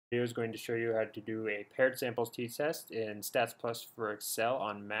Video is going to show you how to do a paired samples t-test in StatPlus for Excel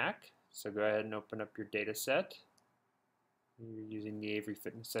on Mac. So go ahead and open up your data set. You're using the Avery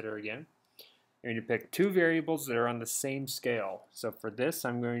Fitness Center again. You're going to pick two variables that are on the same scale. So for this,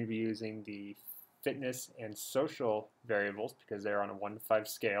 I'm going to be using the fitness and social variables because they're on a 1 to 5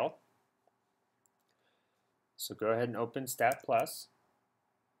 scale. So go ahead and open StatPlus.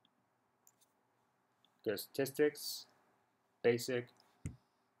 Go to Statistics, Basic,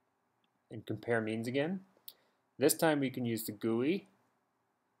 and compare means again. This time we can use the GUI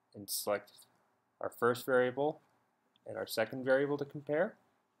and select our first variable and our second variable to compare.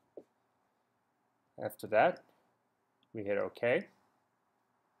 After that, we hit OK,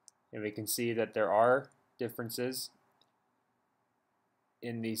 and we can see that there are differences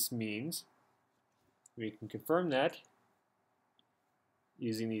in these means. We can confirm that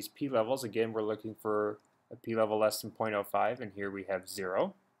using these p-levels. Again, we're looking for a p-level less than 0.05, and here we have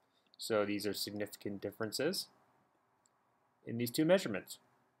 0. So these are significant differences in these two measurements.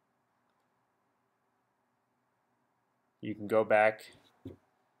 You can go back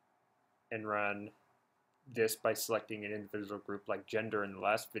and run this by selecting an individual group like gender in the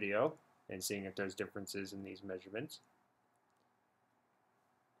last video and seeing if there's differences in these measurements.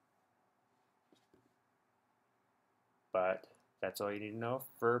 But that's all you need to know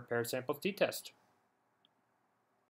for paired samples t-test.